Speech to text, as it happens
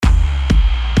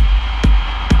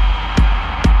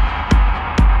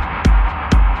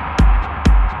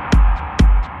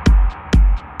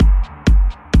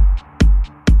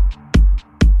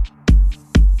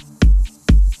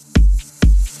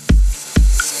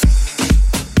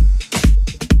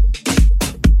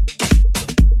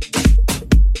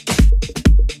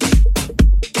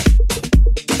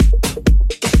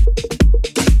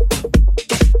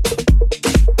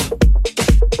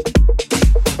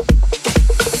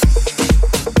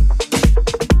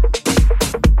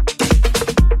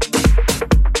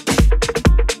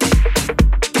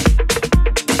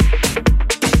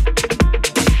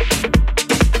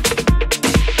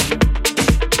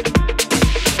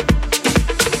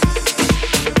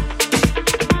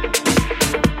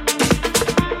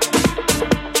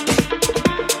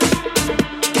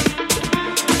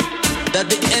that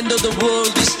the end of the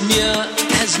world is near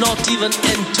has not even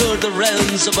entered the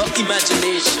realms of our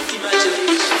imagination.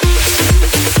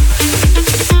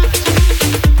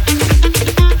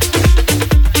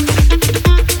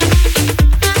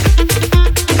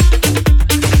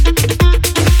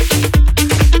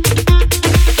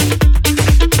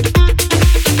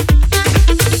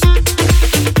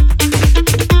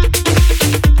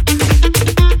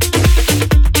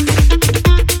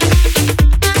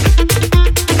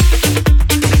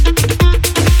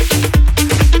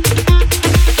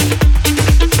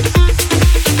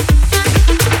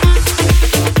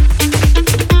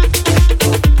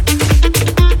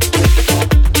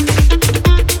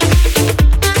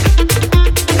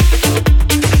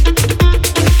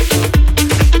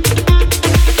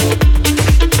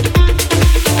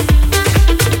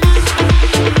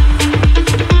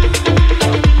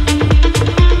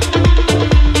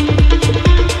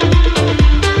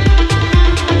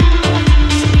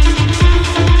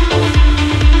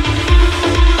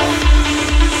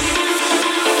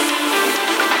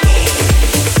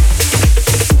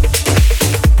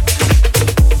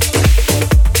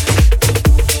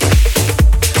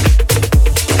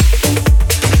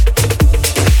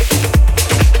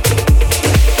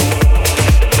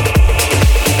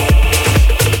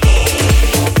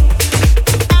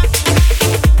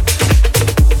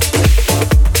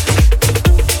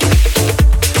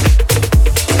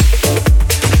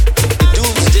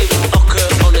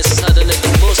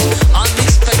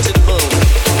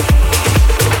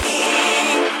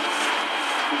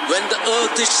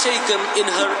 In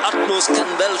her utmost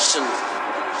convulsion,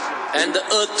 and the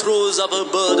earth throws up her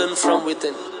burden from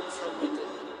within.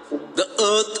 The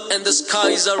earth and the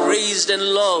skies are raised and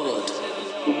lowered.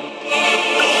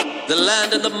 The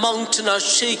land and the mountain are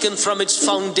shaken from its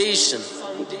foundation.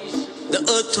 The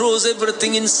earth throws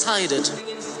everything inside it.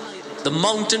 The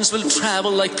mountains will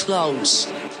travel like clouds.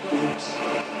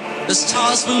 The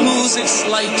stars will lose its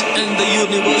light and the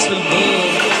universe will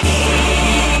burn.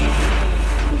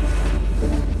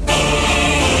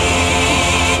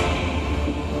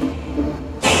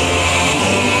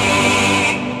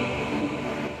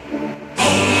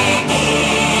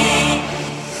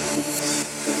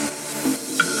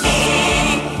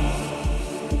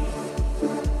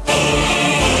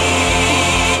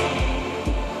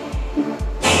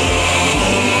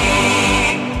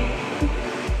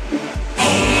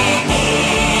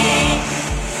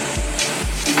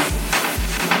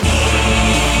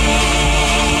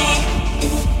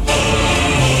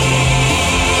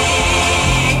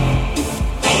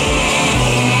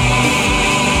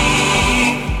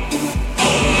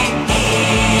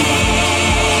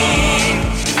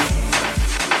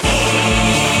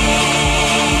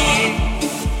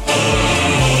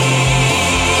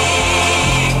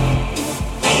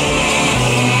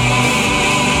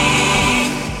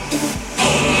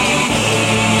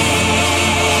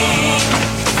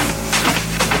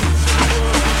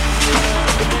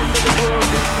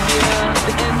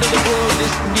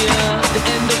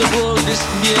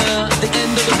 The end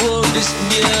of the world is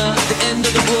near. The end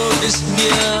of the world is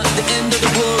near. The end of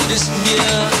the world is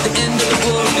near. The end of the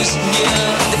world is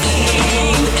near.